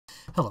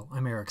Hello,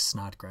 I'm Eric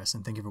Snodgrass,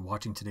 and thank you for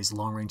watching today's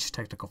long-range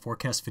technical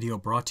forecast video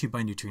brought to you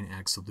by Nutrien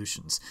Ag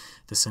Solutions.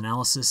 This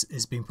analysis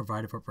is being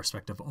provided for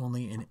perspective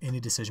only, and any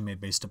decision made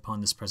based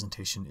upon this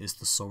presentation is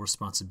the sole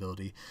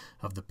responsibility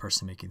of the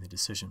person making the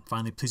decision.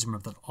 Finally, please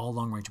remember that all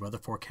long-range weather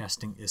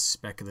forecasting is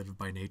speculative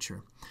by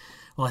nature.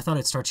 Well, I thought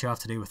I'd start you off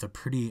today with a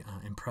pretty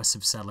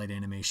impressive satellite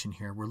animation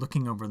here. We're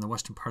looking over in the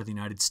western part of the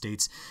United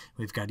States.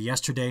 We've got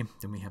yesterday,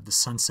 then we have the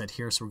sunset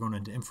here, so we're going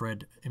into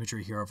infrared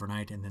imagery here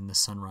overnight, and then the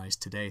sunrise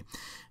today.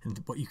 And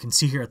what you can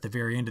see here at the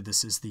very end of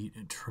this is the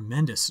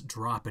tremendous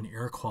drop in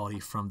air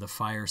quality from the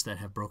fires that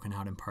have broken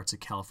out in parts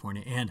of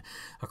California and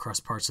across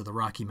parts of the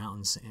Rocky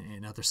Mountains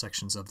and other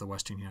sections of the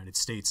western United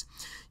States.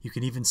 You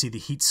can even see the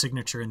heat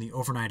signature in the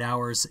overnight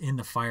hours in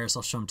the fires.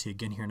 I'll show them to you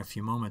again here in a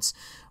few moments.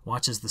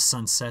 Watch as the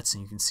sun sets,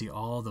 and you can see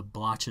all the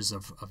blotches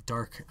of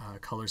dark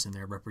colors in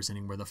there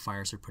representing where the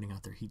fires are putting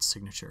out their heat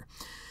signature.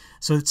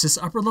 So it's this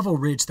upper level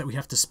ridge that we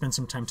have to spend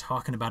some time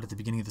talking about at the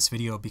beginning of this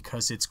video,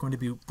 because it's going to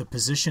be the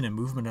position and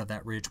movement of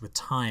that ridge with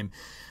time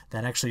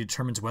that actually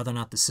determines whether or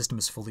not the system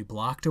is fully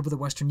blocked over the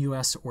western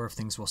U.S. or if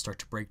things will start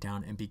to break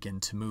down and begin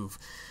to move.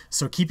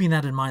 So keeping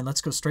that in mind, let's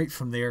go straight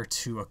from there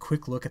to a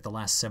quick look at the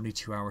last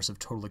 72 hours of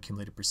total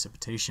accumulated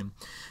precipitation.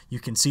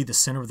 You can see the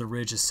center of the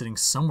ridge is sitting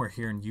somewhere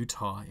here in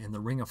Utah in the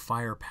ring of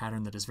fire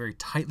pattern that is very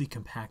tightly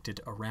compacted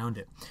around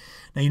it.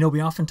 Now, you know, we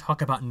often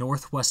talk about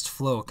northwest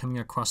flow coming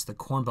across the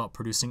Corn Belt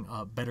producing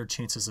better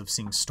chances of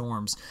seeing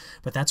storms,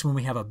 but that's when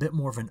we have a bit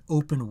more of an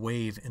open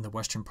wave in the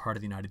western part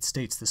of the United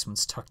States. This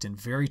one's tucked in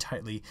very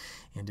tightly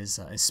and is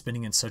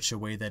spinning in such a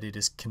way that it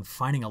is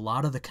confining a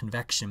lot of the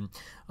convection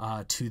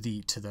to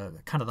the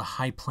kind of the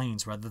high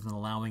plains rather than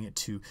allowing it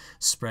to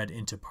spread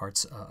into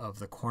parts of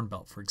the Corn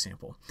Belt, for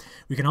example.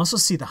 We can also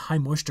see the high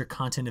moisture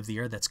content of the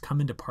air that's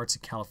come into parts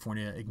of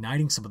California,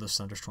 igniting some of those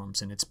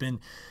thunderstorms, and it's been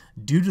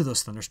due to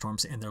those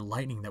thunderstorms and their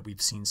lightning that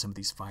we've seen some of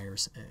these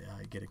fires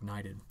get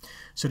ignited.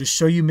 So to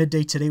show you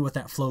midday today what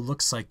that flow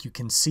looks like, you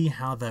can see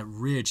how that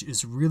ridge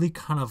is really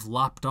kind of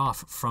lopped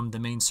off from the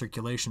main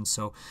circulation.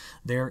 So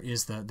there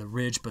is the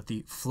ridge, but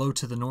the flow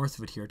to the north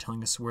of it here,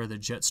 telling us where the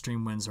jet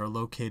stream winds are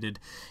located,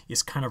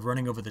 is kind of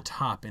running over the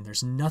top, and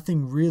there's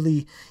nothing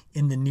really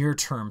in the near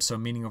term, so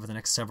meaning over the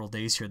next several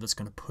days here, that's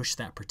going to push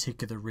that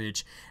particular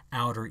ridge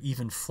out or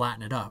even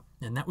flatten it up.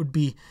 And that would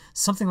be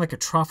something like a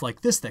trough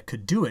like this that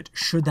could do it,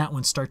 should that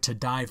one start to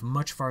dive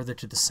much farther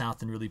to the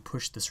south and really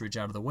push this ridge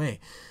out of the way.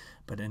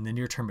 But in the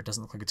near term, it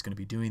doesn't look like it's going to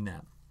be doing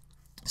that.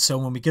 So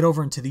when we get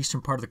over into the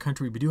eastern part of the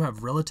country, we do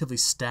have relatively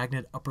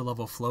stagnant upper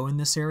level flow in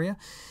this area.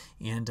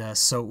 And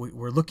so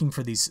we're looking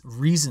for these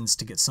reasons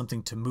to get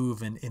something to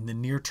move, and in the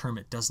near term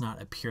it does not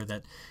appear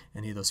that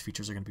any of those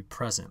features are going to be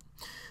present.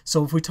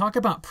 So if we talk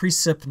about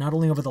precip not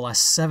only over the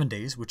last 7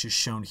 days, which is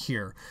shown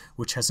here,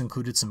 which has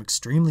included some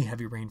extremely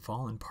heavy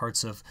rainfall in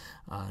parts of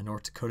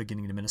North Dakota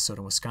getting into Minnesota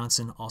and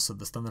Wisconsin, also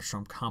the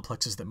thunderstorm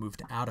complexes that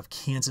moved out of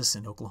Kansas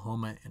and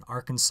Oklahoma and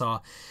Arkansas,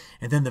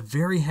 and then the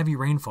very heavy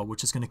rainfall,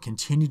 which is going to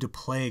continue to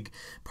plague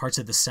parts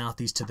of the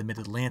southeast to the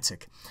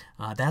mid-Atlantic.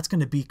 That's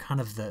going to be kind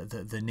of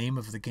the name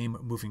of the game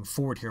moving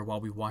forward here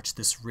while we watch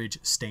this ridge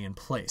stay in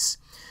place.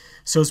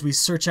 So as we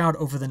search out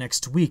over the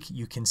next week,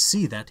 you can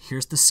see that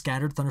here's the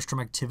scattered thunderstorm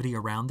activity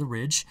around the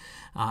ridge.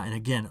 And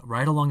again,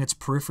 right along its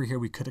periphery here,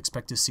 we could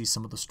expect to see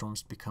some of the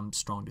storms become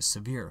strong to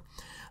severe.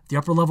 The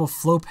upper level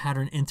flow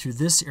pattern in through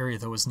this area,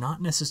 though, is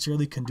not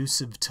necessarily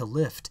conducive to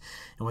lift.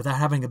 And without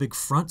having a big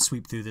front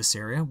sweep through this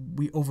area,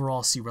 we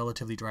overall see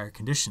relatively drier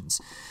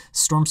conditions.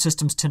 Storm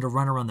systems tend to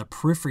run around the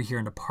periphery here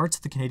into parts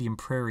of the Canadian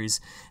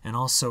prairies and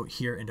also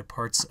here into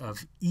parts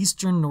of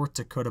eastern North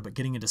Dakota, but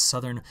getting into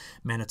southern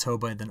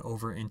Manitoba and then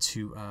over into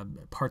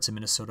parts of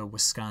Minnesota,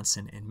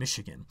 Wisconsin, and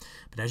Michigan.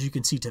 But as you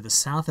can see to the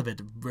south of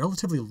it,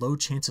 relatively low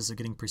chances of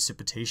getting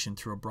precipitation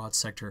through a broad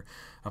sector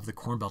of the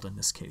Corn Belt in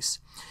this case.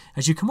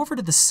 As you come over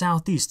to the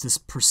southeast, this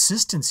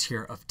persistence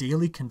here of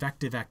daily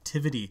convective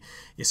activity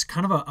is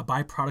kind of a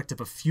byproduct of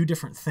a few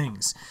different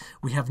things.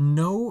 We have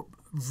no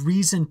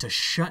reason to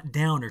shut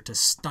down or to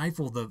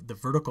stifle the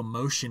vertical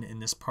motion in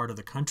this part of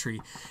the country.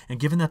 And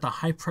given that the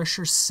high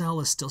pressure cell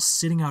is still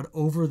sitting out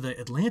over the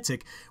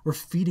Atlantic, we're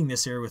feeding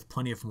this area with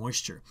plenty of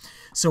moisture.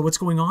 So what's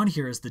going on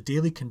here is the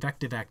daily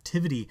convective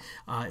activity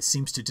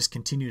seems to just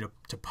continue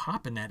to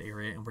pop in that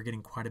area, and we're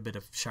getting quite a bit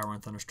of shower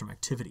and thunderstorm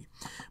activity.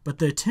 But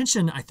the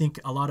attention I think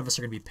a lot of us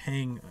are going to be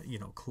paying,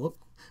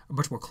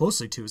 much more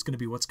closely to is going to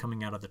be what's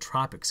coming out of the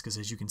tropics, because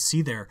as you can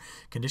see there,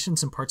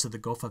 conditions in parts of the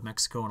Gulf of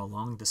Mexico and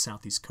along the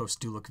southeast coast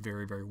do look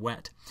very, very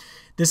wet.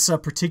 This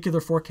particular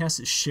forecast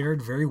is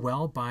shared very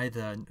well by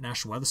the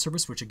National Weather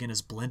Service, which again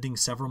is blending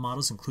several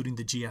models, including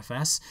the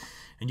GFS.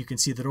 And you can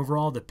see that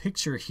overall the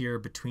picture here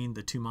between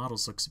the two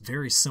models looks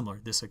very similar.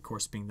 This, of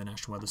course, being the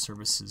National Weather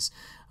Service's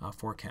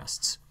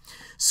forecasts.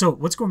 So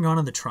what's going on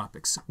in the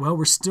tropics? Well,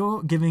 we're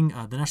still giving,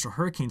 the National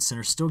Hurricane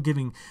Center still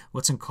giving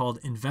what's called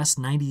Invest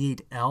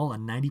 98L, a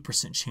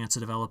 90% chance of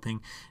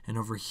developing. And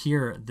over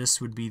here, this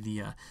would be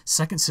the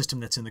second system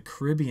that's in the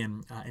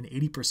Caribbean, an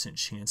 80%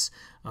 chance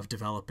of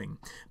developing.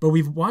 But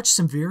we've watched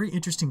some very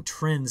interesting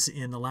trends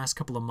in the last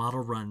couple of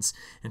model runs.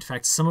 In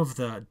fact, some of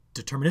the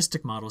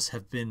deterministic models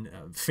have been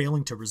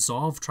failing to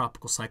resolve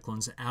tropical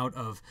cyclones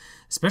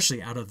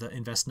especially out of the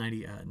Invest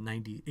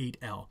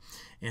 98L,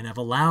 and have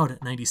allowed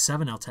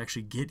 97L to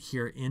actually get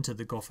here into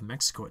the Gulf of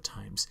Mexico at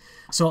times.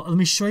 So let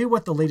me show you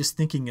what the latest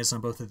thinking is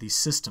on both of these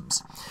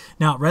systems.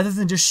 Now, rather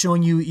than just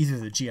showing you either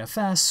the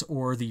GFS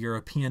or the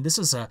European, this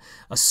is a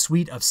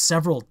suite of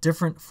several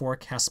different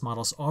forecast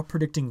models, all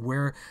predicting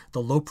where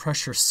the low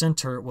pressure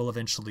center will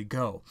eventually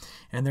go.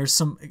 And there's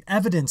some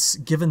evidence,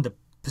 given the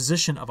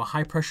position of a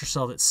high pressure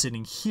cell that's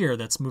sitting here,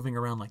 that's moving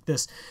around like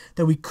this,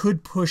 that we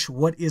could push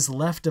what is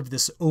left of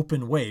this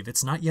open wave.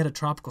 It's not yet a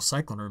tropical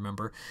cyclone,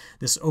 remember,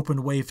 this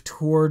open wave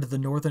toward the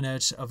northern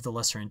edge of the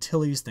Lesser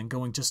Antilles, then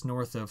going just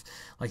north of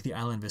like the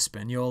island of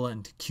Hispaniola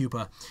and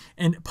Cuba,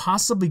 and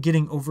possibly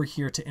getting over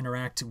here to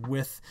interact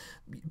with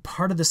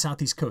part of the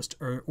southeast coast,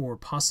 or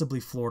possibly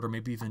Florida, or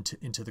maybe even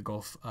into the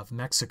Gulf of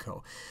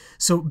Mexico.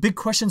 So big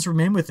questions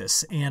remain with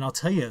this, and I'll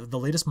tell you, the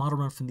latest model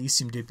run from the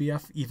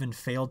ECMWF even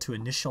failed to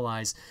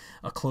initialize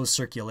a closed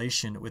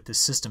circulation with this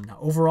system. Now,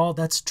 overall,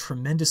 that's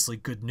tremendously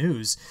good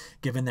news,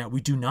 given that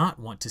we do not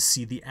want to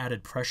see the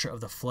added pressure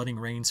of the flooding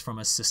rains from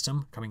a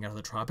system coming out of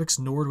the tropics,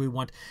 nor do we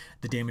want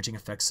the damaging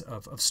effects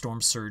of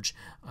storm surge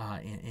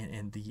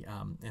and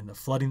the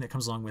flooding that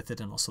comes along with it,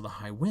 and also the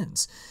high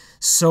winds.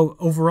 So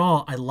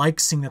overall, I like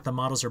seeing that the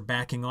models are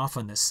backing off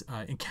on this,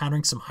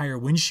 encountering some higher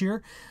wind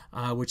shear,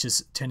 which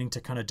is tending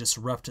to kind of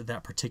disrupt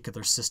that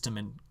particular system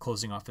and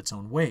closing off its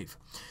own wave.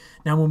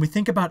 Now, when we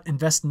think about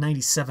Invest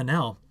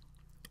 97L,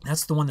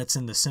 that's the one that's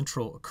in the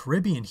central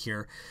Caribbean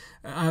here.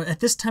 At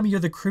this time of year,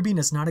 the Caribbean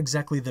is not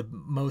exactly the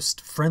most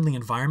friendly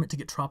environment to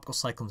get tropical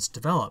cyclones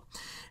develop.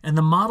 And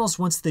the models,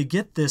 once they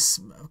get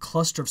this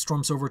cluster of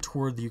storms over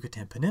toward the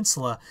Yucatan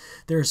Peninsula,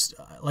 there's,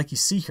 like you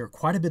see here,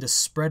 quite a bit of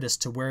spread as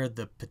to where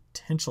the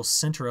potential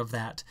center of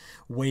that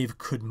wave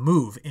could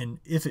move. And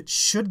if it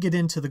should get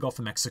into the Gulf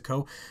of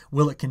Mexico,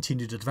 will it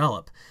continue to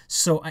develop?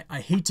 So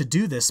I hate to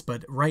do this,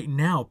 but right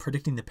now,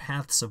 predicting the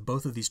paths of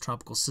both of these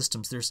tropical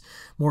systems, there's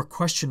more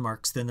question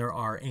marks than there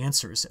are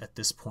answers at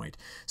this point.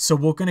 So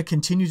we're going to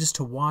continue just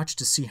to watch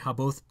to see how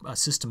both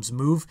systems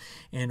move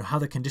and how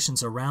the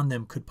conditions around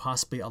them could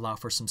possibly allow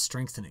for some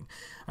strengthening.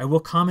 I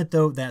will comment,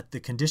 though, that the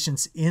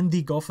conditions in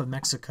the Gulf of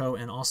Mexico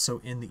and also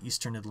in the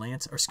eastern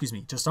Atlantic, or excuse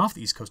me, just off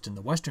the east coast in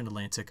the western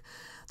Atlantic,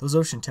 those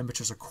ocean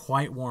temperatures are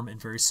quite warm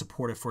and very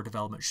supportive for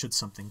development should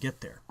something get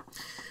there.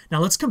 Now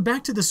let's come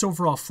back to this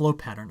overall flow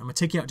pattern. I'm going to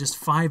take you out just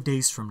 5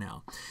 days from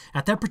now.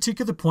 At that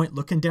particular point,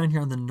 looking down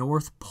here on the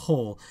North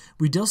Pole,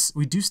 we do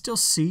still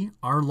see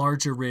our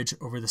larger ridge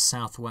over the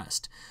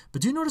southwest.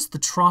 But do notice the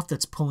trough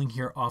that's pulling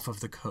here off of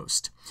the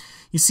coast.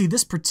 You see,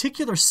 this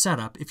particular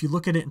setup, if you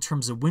look at it in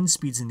terms of wind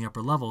speeds in the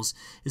upper levels,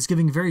 is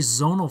giving very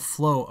zonal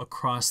flow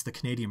across the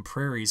Canadian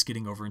prairies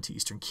getting over into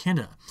eastern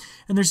Canada.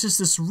 And there's just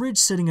this ridge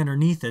sitting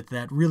underneath it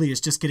that really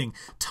is just getting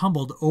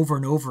tumbled over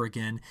and over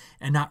again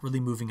and not really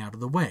moving out of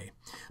the way.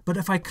 But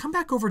if I come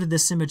back over to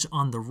this image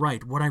on the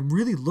right, what I'm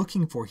really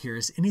looking for here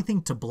is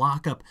anything to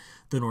block up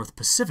the North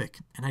Pacific,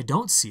 and I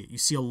don't see it. You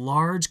see a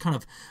large kind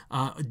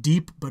of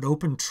deep but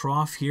open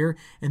trough here,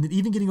 and then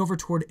even getting over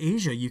toward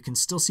Asia, you can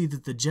still see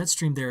that the jet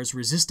stream there is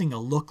resisting a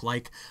look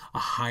like a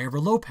high over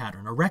low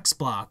pattern, a Rex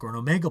block or an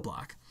Omega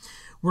block.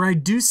 Where I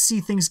do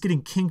see things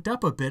getting kinked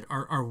up a bit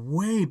are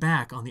way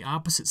back on the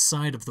opposite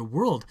side of the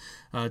world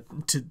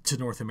to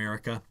North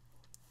America.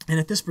 And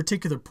at this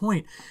particular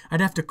point, I'd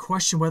have to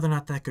question whether or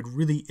not that could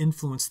really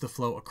influence the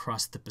flow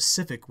across the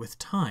Pacific with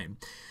time.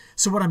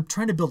 So what I'm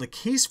trying to build a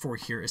case for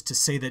here is to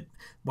say that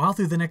while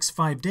through the next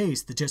 5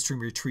 days the jet stream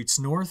retreats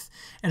north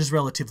and is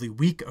relatively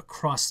weak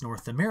across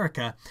North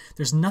America,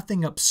 there's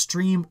nothing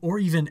upstream or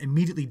even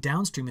immediately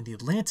downstream in the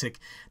Atlantic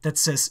that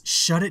says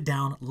shut it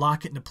down,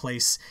 lock it into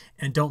place,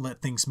 and don't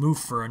let things move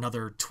for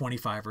another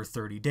 25 or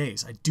 30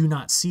 days. I do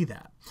not see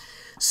that.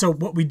 So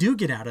what we do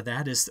get out of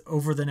that is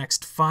over the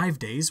next 5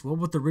 days, well,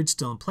 with the ridge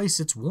still in place,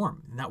 it's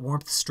warm. And that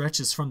warmth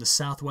stretches from the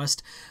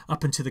southwest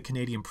up into the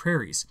Canadian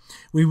prairies.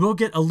 We will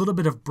get a little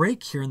bit of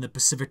break here in the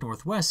Pacific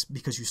Northwest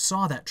because you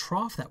saw that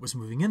trough that was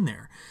moving in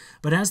there.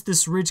 But as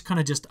this ridge kind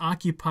of just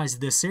occupies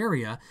this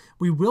area,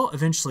 we will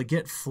eventually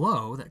get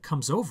flow that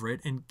comes over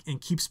it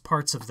and keeps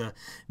parts of the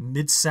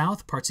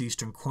mid-south, parts of the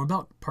eastern Corn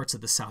Belt, parts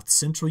of the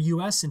south-central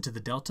U.S. into the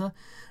Delta,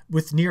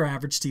 with near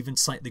average to even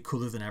slightly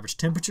cooler than average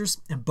temperatures,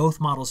 and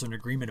both models are in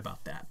agreement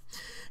about that.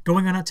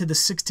 Going on out to the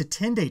 6 to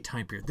 10 day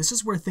time period, this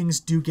is where things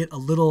do get a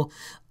little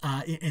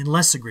in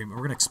less agreement.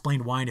 We're going to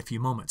explain why in a few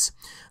moments.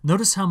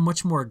 Notice how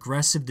much more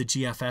aggressive the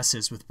GFS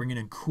is with bringing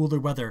in cooler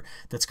weather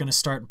that's going to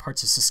start in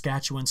parts of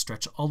Saskatchewan,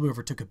 stretch all the way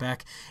over to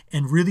Quebec,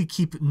 and really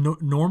keep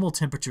normal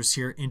temperatures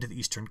here into the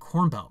eastern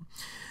Corn Belt.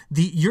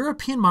 The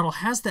European model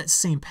has that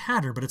same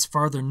pattern, but it's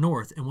farther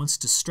north and wants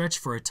to stretch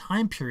for a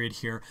time period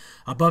here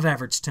above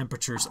average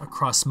temperatures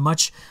across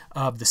much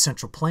of the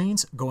Central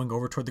Plains, going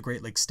over toward the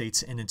Great Lakes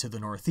states and into the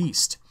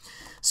Northeast.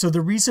 So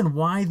the reason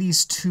why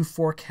these two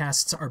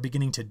forecasts are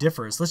beginning to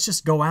differ is, let's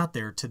just go out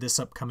there to this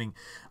upcoming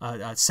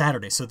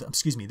Saturday. So,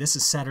 this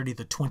is Saturday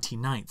the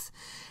 29th.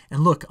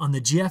 And look, on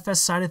the GFS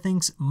side of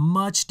things,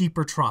 much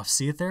deeper trough.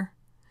 See it there?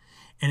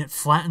 and it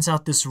flattens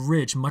out this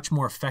ridge much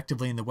more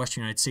effectively in the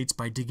western United States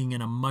by digging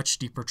in a much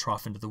deeper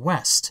trough into the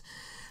west.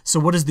 So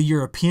what does the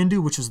European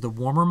do, which is the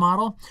warmer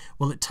model?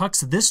 Well, it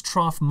tucks this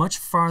trough much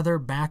farther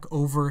back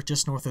over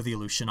just north of the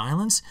Aleutian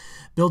Islands,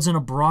 builds in a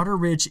broader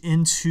ridge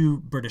into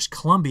British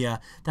Columbia.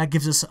 That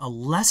gives us a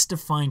less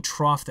defined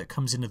trough that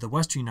comes into the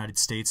western United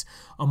States,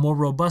 a more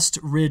robust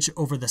ridge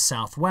over the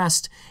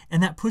southwest,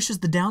 and that pushes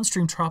the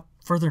downstream trough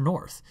further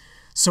north.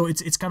 So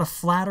it's got a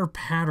flatter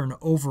pattern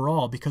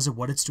overall because of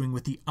what it's doing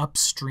with the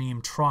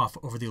upstream trough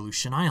over the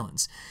Aleutian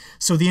Islands.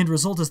 So the end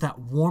result is that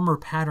warmer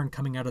pattern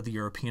coming out of the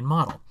European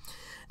model.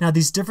 Now,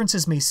 these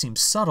differences may seem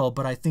subtle,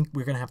 but I think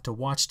we're going to have to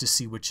watch to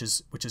see which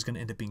is going to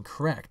end up being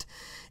correct.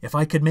 If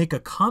I could make a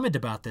comment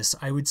about this,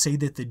 I would say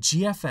that the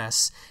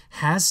GFS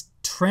has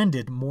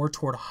trended more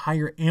toward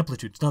higher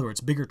amplitudes. In other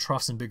words, bigger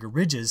troughs and bigger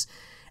ridges,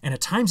 and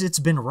at times it's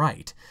been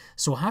right.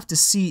 So we'll have to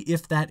see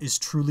if that is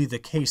truly the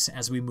case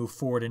as we move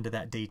forward into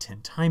that day 10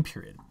 time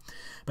period.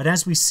 But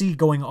as we see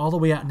going all the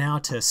way out now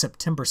to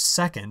September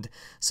 2nd,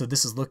 so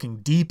this is looking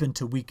deep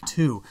into week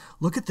 2,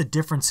 look at the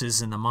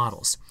differences in the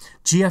models.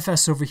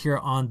 GFS over here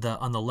on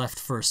the left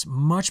first,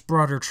 much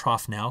broader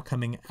trough now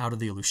coming out of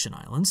the Aleutian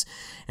Islands.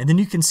 And then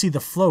you can see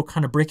the flow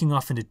kind of breaking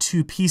off into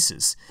two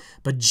pieces.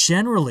 But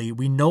generally,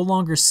 we no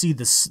longer see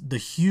the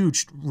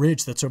huge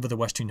ridge that's over the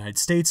western United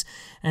States.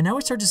 And now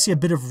we start to see a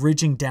bit of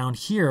ridging down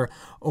here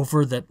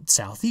over the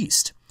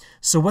southeast.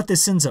 So what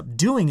this ends up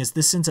doing is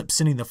this ends up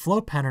sending the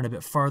flow pattern a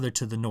bit farther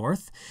to the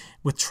north.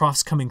 With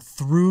troughs coming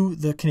through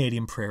the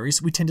Canadian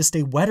prairies, we tend to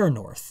stay wetter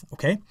north,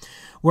 okay?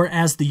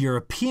 Whereas the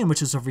European,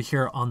 which is over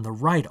here on the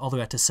right, all the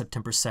way out to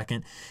September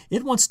 2nd,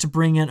 it wants to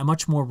bring in a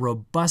much more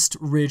robust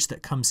ridge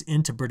that comes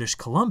into British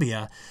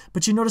Columbia,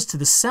 but you notice to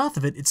the south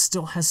of it, it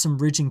still has some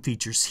ridging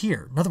features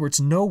here. In other words,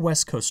 no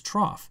west coast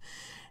trough.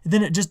 And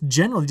then it just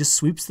generally just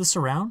sweeps this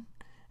around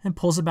and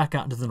pulls it back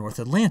out into the North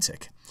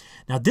Atlantic.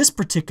 Now this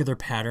particular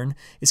pattern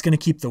is going to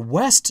keep the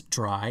west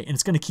dry, and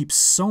it's going to keep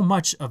so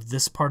much of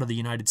this part of the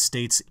United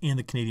States and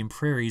the Canadian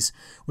prairies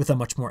with a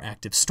much more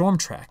active storm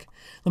track.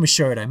 Let me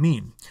show you what I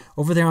mean.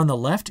 Over there on the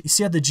left, you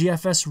see how the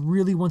GFS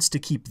really wants to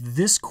keep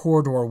this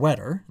corridor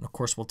wetter. And of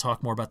course, we'll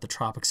talk more about the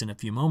tropics in a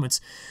few moments,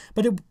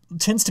 but it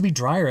tends to be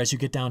drier as you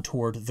get down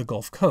toward the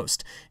Gulf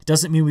Coast. It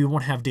doesn't mean we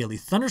won't have daily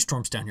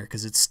thunderstorms down here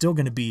because it's still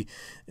going to be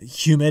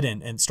humid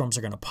and storms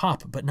are going to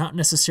pop, but not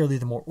necessarily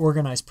the more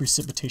organized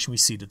precipitation we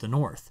see to the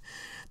north.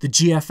 The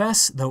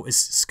GFS, though,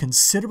 is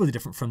considerably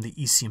different from the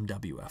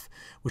ECMWF,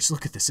 which,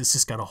 look at this, it's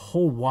just got a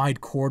whole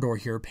wide corridor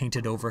here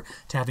painted over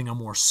to having a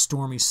more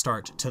stormy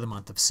start to the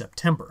month of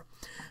September.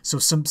 So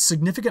some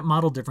significant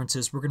model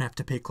differences we're going to have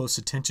to pay close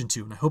attention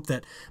to, and I hope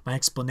that my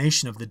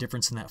explanation of the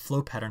difference in that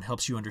flow pattern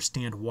helps you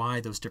understand why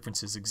those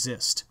differences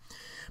exist.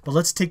 But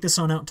let's take this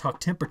on out and talk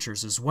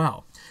temperatures as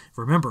well.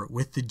 Remember,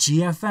 with the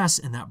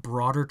GFS and that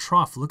broader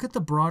trough, look at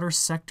the broader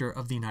sector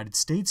of the United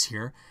States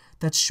here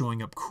that's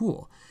showing up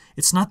cool.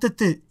 It's not that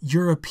the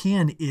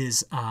European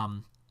is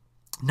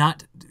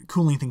not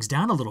cooling things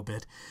down a little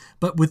bit,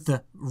 but with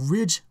the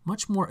ridge,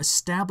 much more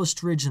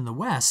established ridge in the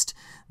west,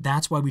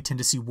 that's why we tend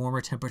to see warmer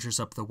temperatures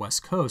up the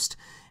west coast,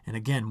 and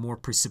again, more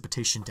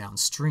precipitation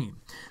downstream.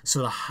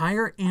 So the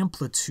higher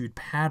amplitude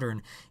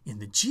pattern in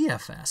the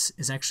GFS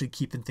is actually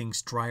keeping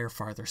things drier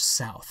farther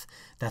south.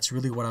 That's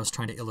really what I was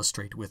trying to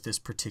illustrate with this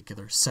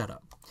particular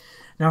setup.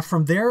 Now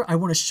from there, I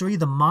want to show you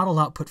the model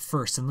output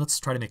first, and let's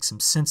try to make some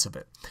sense of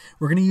it.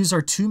 We're going to use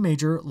our two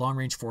major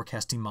long-range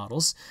forecasting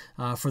models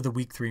for the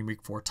week 3 and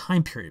week 4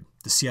 time period.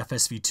 The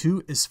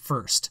CFSV2 is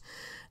first.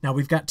 Now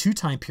we've got two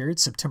time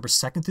periods, September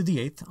 2nd through the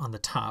 8th on the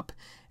top,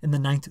 and the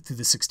 9th through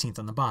the 16th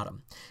on the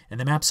bottom. And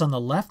the maps on the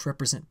left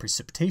represent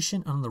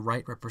precipitation, and on the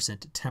right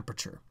represent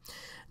temperature.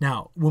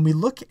 Now, when we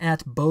look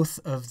at both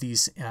of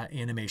these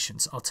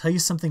animations, I'll tell you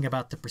something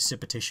about the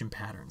precipitation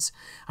patterns.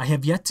 I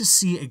have yet to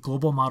see a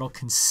global model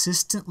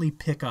consistently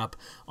pick up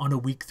on a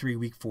week 3,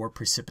 week 4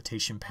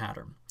 precipitation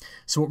pattern.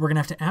 So what we're going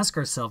to have to ask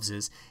ourselves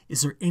is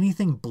there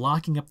anything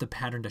blocking up the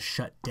pattern to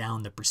shut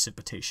down the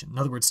precipitation? In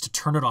other words, to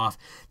turn it off,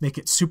 make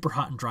it super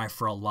hot and dry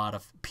for a lot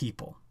of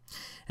people.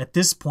 At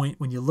this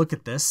point, when you look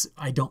at this,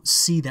 I don't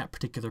see that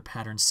particular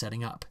pattern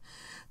setting up.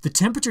 The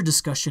temperature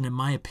discussion, in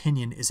my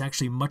opinion, is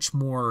actually much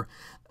more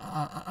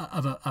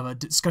of a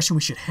discussion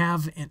we should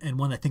have, and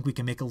one I think we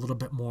can make a little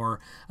bit more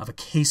of a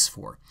case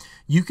for.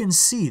 You can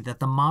see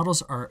that the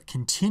models are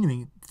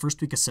continuing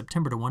first week of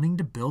September to wanting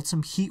to build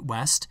some heat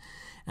west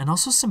and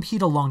also some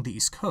heat along the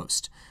East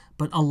Coast,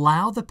 but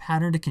allow the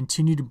pattern to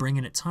continue to bring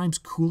in at times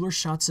cooler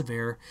shots of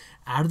air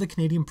out of the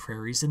Canadian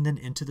prairies and then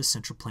into the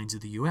central plains of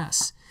the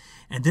U.S.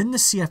 And then the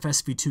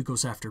CFSV2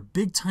 goes after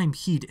big-time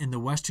heat in the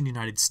western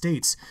United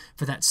States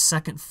for that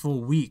second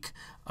full week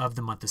of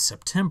the month of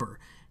September.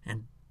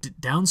 And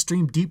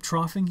downstream deep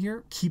troughing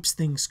here keeps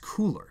things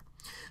cooler.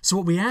 So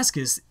what we ask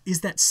is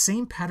that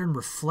same pattern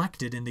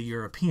reflected in the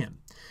European?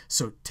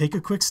 So take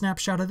a quick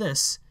snapshot of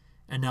this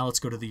And now let's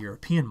go to the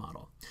European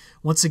model.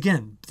 Once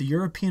again, the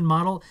European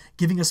model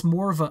giving us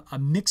more of a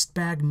mixed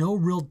bag, no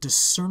real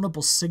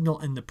discernible signal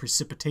in the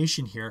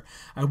precipitation here.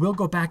 I will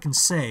go back and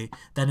say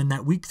that in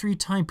that week 3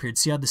 time period,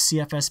 see how the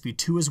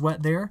CFSV2 is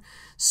wet there?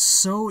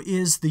 So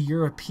is the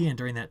European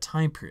during that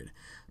time period.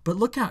 But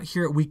look out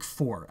here at week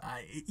 4.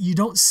 You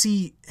don't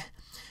see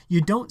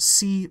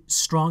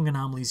strong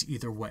anomalies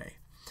either way.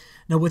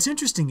 Now, what's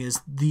interesting is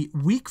the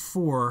week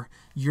 4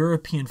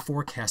 European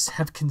forecasts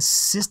have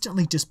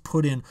consistently just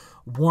put in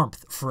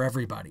warmth for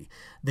everybody.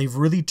 They've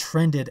really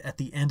trended at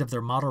the end of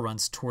their model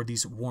runs toward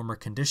these warmer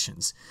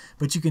conditions.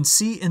 But you can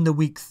see in the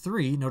week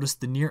 3, notice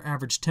the near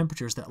average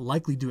temperatures that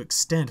likely do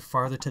extend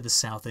farther to the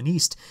south and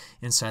east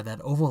inside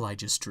that oval I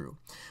just drew.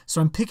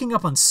 So I'm picking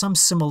up on some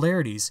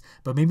similarities,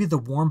 but maybe the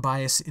warm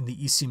bias in the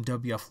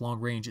ECMWF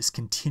long range is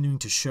continuing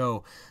to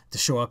show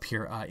up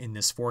here in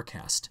this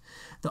forecast.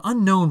 The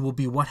unknown will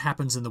be what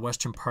happens in the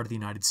western part of the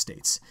United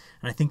States.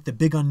 And I think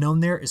the big unknown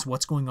there is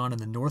what's going on in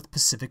the North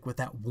Pacific with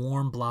that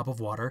warm blob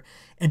of water.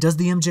 And does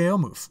the MJO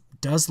move?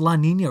 Does La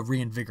Nina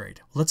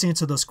reinvigorate? Let's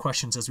answer those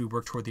questions as we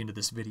work toward the end of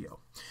this video.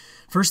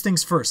 First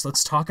things first,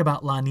 let's talk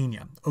about La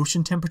Nina.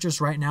 Ocean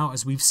temperatures right now,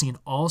 as we've seen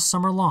all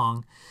summer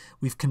long,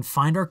 we've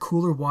confined our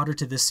cooler water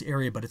to this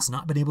area, but it's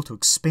not been able to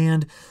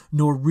expand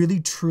nor really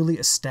truly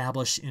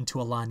establish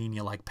into a La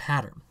Nina-like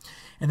pattern.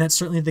 And that's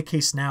certainly the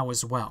case now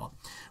as well.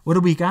 What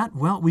do we got?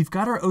 Well, we've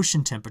got our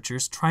ocean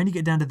temperatures trying to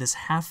get down to this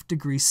 ½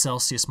 degree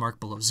Celsius mark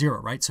below zero,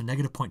 right? So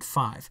negative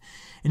 0.5.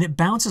 And it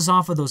bounces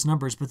off of those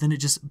numbers, but then it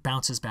just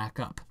bounces back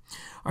up.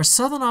 Our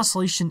Southern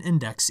Oscillation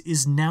Index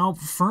is now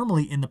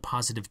firmly in the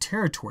positive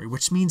territory,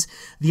 which means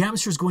the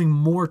atmosphere is going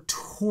more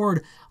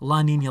toward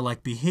La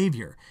Nina-like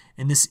behavior.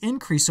 And this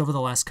increase over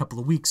the last couple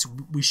of weeks,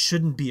 we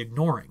shouldn't be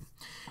ignoring.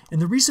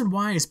 And the reason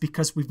why is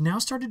because we've now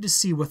started to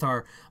see with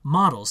our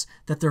models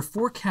that they're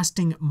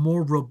forecasting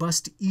more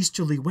robust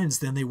easterly winds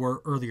than they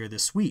were earlier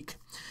this week.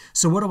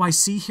 So what do I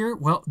see here?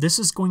 Well, this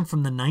is going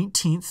from the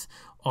 19th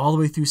all the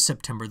way through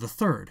September the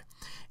 3rd.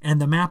 And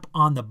the map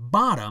on the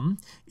bottom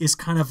is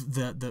kind of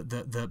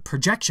the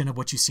projection of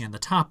what you see on the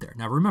top there.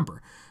 Now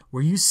remember,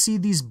 where you see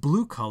these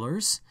blue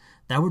colors,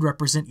 that would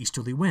represent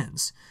easterly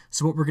winds.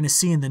 So what we're going to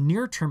see in the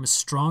near term is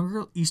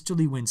stronger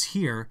easterly winds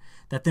here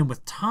that then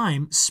with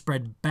time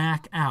spread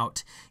back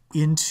out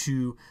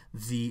into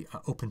the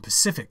open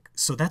Pacific.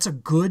 So that's a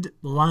good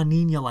La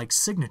Nina-like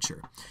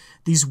signature.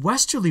 These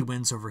westerly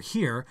winds over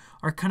here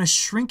are kind of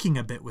shrinking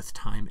a bit with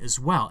time as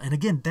well. And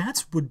again,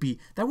 that would be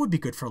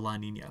good for La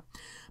Nina.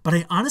 But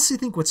I honestly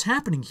think what's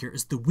happening here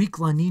is the weak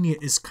La Nina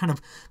is kind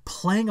of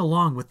playing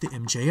along with the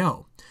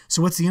MJO.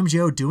 So what's the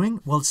MJO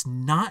doing? Well, it's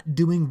not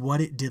doing what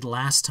it did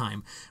last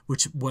time,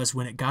 which was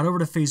when it got over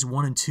to phase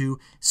 1 and 2,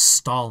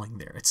 stalling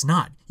there. It's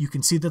not. You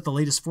can see that the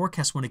latest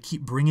forecasts want to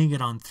keep bringing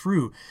it on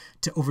through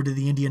over to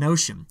the Indian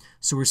Ocean.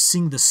 So we're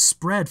seeing the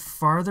spread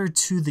farther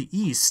to the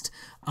east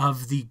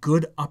of the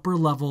good upper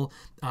level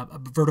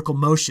vertical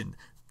motion,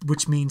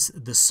 which means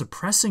the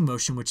suppressing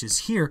motion, which is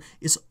here,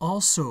 is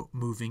also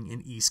moving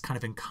in east, kind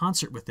of in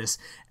concert with this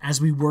as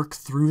we work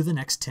through the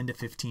next 10 to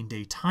 15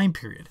 day time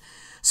period.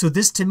 So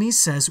this to me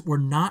says we're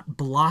not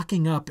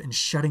blocking up and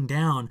shutting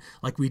down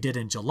like we did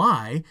in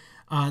July,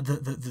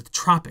 the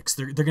tropics.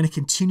 They're going to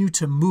continue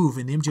to move,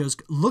 and the MJO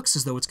looks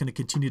as though it's going to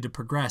continue to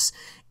progress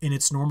in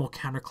its normal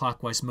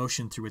counterclockwise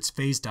motion through its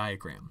phase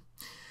diagram.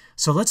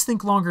 So let's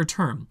think longer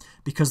term,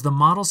 because the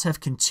models have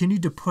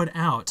continued to put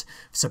out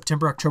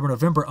September, October,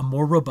 November, a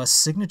more robust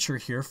signature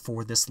here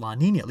for this La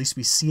Nina. At least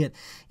we see it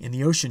in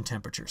the ocean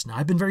temperatures. Now,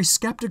 I've been very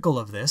skeptical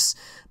of this,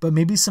 but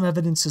maybe some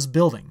evidence is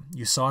building.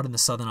 You saw it in the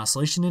Southern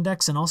Oscillation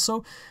Index, and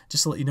also,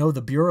 just to let you know,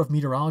 the Bureau of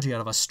Meteorology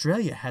out of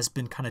Australia has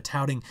been kind of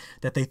touting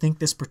that they think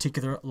this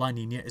particular La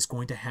Nina is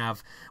going to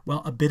have,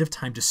 well, a bit of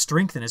time to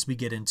strengthen as we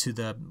get into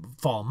the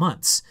fall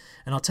months.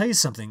 And I'll tell you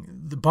something,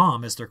 the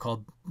BOM, as they're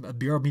called,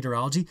 Bureau of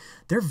Meteorology,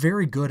 they're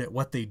very good at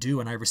what they do,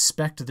 and I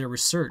respect their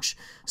research.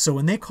 So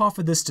when they call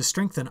for this to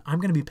strengthen, I'm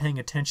going to be paying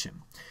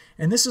attention.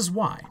 And this is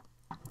why.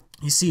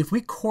 You see, if we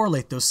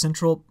correlate those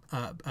central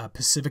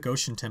Pacific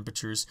Ocean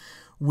temperatures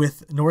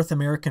with North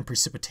American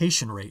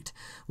precipitation rate,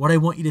 what I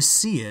want you to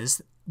see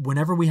is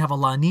whenever we have a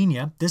La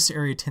Nina, this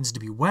area tends to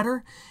be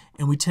wetter,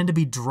 and we tend to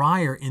be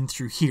drier in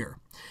through here.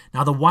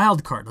 Now the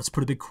wild card, let's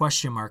put a big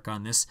question mark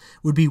on this,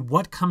 would be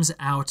what comes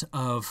out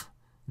of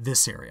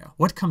this area?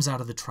 What comes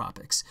out of the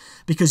tropics?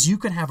 Because you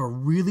could have a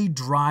really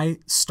dry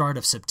start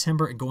of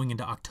September and going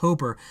into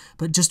October,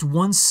 but just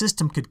one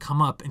system could come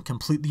up and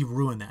completely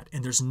ruin that.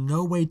 And there's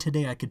no way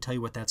today I could tell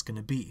you what that's going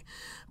to be.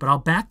 But I'll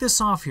back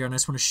this off here, and I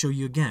just want to show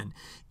you again.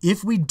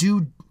 If we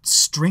do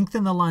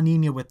strengthen the La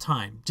Nina with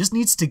time, just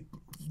needs to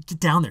get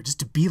down there, just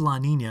to be La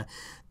Nina,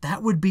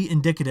 that would be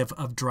indicative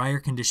of drier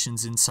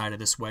conditions inside of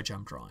this wedge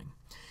I'm drawing.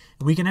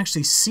 And we can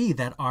actually see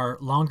that our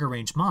longer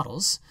range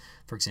models,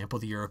 for example,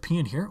 the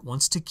European here,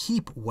 wants to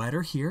keep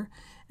wetter here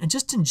and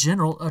just in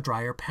general a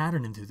drier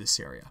pattern into this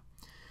area.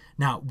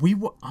 Now, we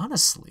will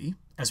honestly,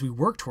 as we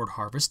work toward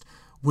harvest,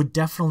 would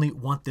definitely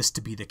want this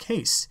to be the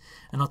case.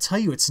 And I'll tell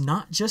you, it's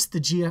not just the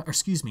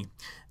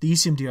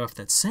ECMWF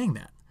that's saying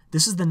that.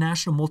 This is the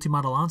National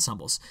Multi-Model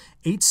Ensembles.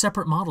 8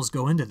 separate models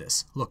go into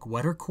this. Look,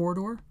 wetter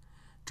corridor,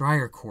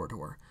 drier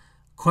corridor,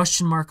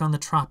 question mark on the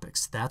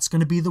tropics. That's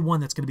going to be the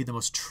one that's going to be the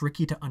most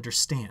tricky to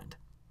understand.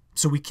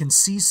 So we can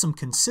see some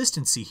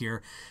consistency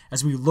here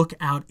as we look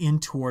out in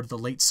toward the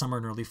late summer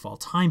and early fall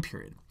time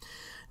period.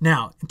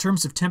 Now, in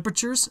terms of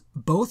temperatures,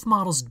 both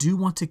models do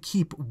want to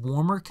keep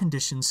warmer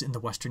conditions in the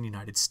western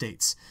United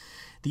States.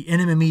 The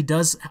NMME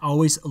does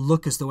always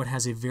look as though it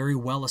has a very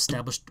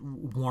well-established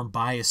warm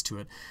bias to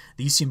it.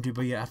 The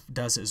ECMWF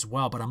does as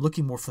well, but I'm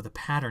looking more for the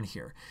pattern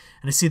here.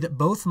 And I see that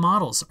both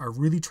models are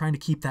really trying to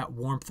keep that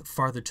warmth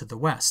farther to the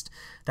west.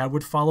 That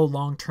would follow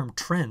long-term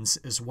trends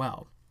as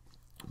well.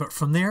 But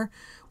from there,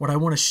 what I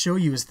want to show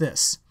you is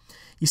this.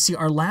 You see,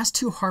 our last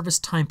 2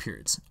 harvest time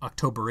periods,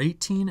 October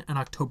 18 and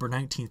October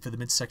 19 for the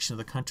midsection of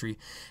the country,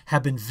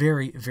 have been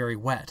very, very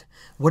wet.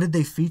 What did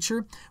they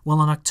feature?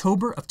 Well, in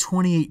October of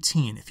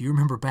 2018, if you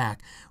remember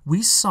back,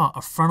 we saw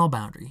a frontal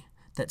boundary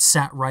that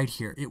sat right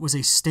here. It was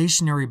a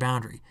stationary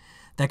boundary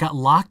that got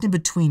locked in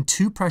between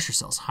 2 pressure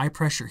cells, high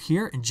pressure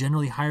here and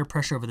generally higher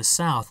pressure over the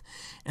south,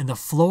 and the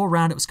flow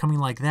around it was coming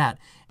like that,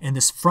 and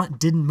this front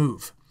didn't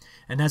move.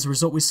 And as a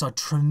result, we saw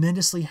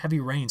tremendously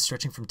heavy rain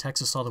stretching from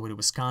Texas all the way to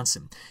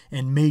Wisconsin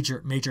and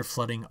major, major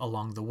flooding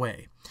along the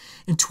way.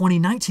 In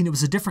 2019, it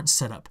was a different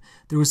setup.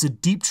 There was a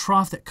deep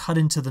trough that cut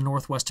into the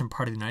northwestern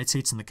part of the United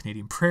States and the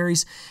Canadian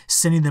prairies,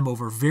 sending them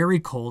over very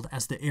cold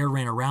as the air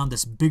ran around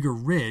this bigger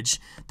ridge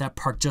that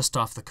parked just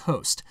off the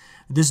coast.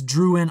 This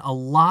drew in a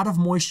lot of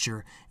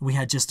moisture, and we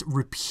had just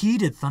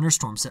repeated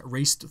thunderstorms that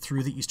raced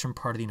through the eastern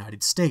part of the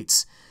United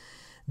States.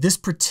 This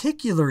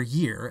particular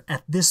year,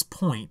 at this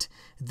point,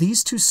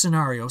 these 2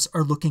 scenarios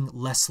are looking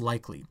less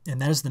likely, and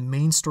that is the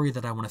main story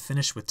that I want to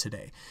finish with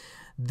today.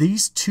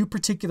 These 2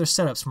 particular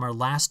setups from our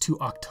last 2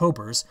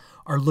 Octobers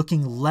are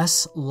looking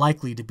less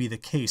likely to be the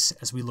case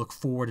as we look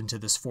forward into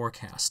this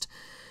forecast.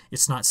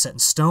 It's not set in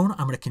stone.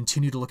 I'm going to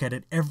continue to look at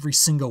it every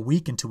single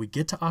week until we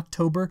get to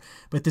October,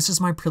 but this is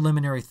my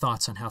preliminary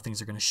thoughts on how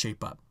things are going to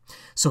shape up.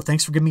 So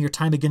thanks for giving me your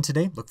time again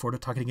today. Look forward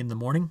to talking again in the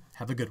morning.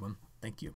 Have a good one. Thank you.